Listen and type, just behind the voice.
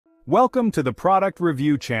Welcome to the Product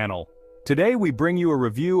Review channel. Today we bring you a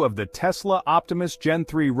review of the Tesla Optimus Gen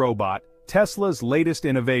 3 robot, Tesla's latest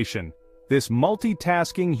innovation. This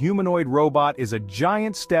multitasking humanoid robot is a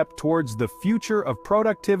giant step towards the future of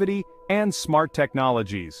productivity and smart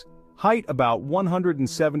technologies. Height about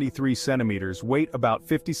 173 centimeters, weight about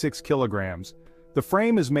 56 kilograms. The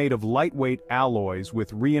frame is made of lightweight alloys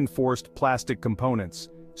with reinforced plastic components.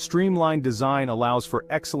 Streamlined design allows for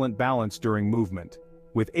excellent balance during movement.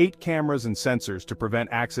 With 8 cameras and sensors to prevent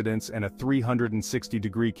accidents and a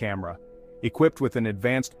 360-degree camera. Equipped with an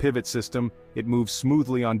advanced pivot system, it moves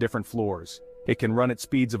smoothly on different floors. It can run at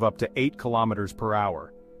speeds of up to 8 kilometers per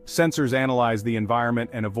hour. Sensors analyze the environment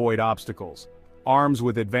and avoid obstacles. Arms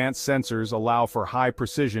with advanced sensors allow for high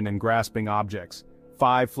precision in grasping objects.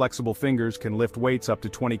 5 flexible fingers can lift weights up to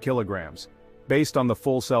 20 kilograms. Based on the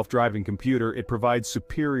full self-driving computer, it provides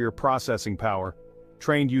superior processing power.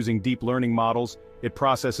 Trained using deep learning models, it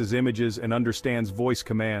processes images and understands voice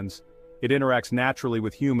commands. It interacts naturally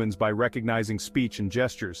with humans by recognizing speech and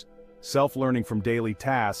gestures. Self-learning from daily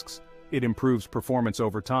tasks, it improves performance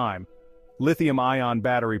over time. Lithium-ion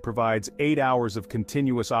battery provides 8 hours of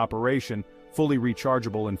continuous operation, fully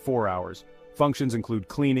rechargeable in 4 hours. Functions include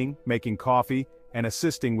cleaning, making coffee, and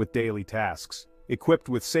assisting with daily tasks. Equipped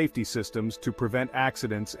with safety systems to prevent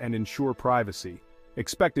accidents and ensure privacy.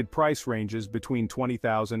 Expected price ranges between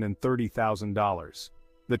 $20,000 and $30,000.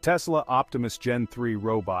 The Tesla Optimus Gen 3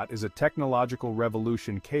 robot is a technological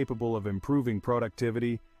revolution capable of improving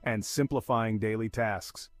productivity and simplifying daily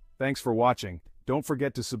tasks. Thanks for watching. Don't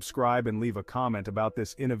forget to subscribe and leave a comment about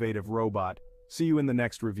this innovative robot. See you in the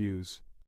next reviews.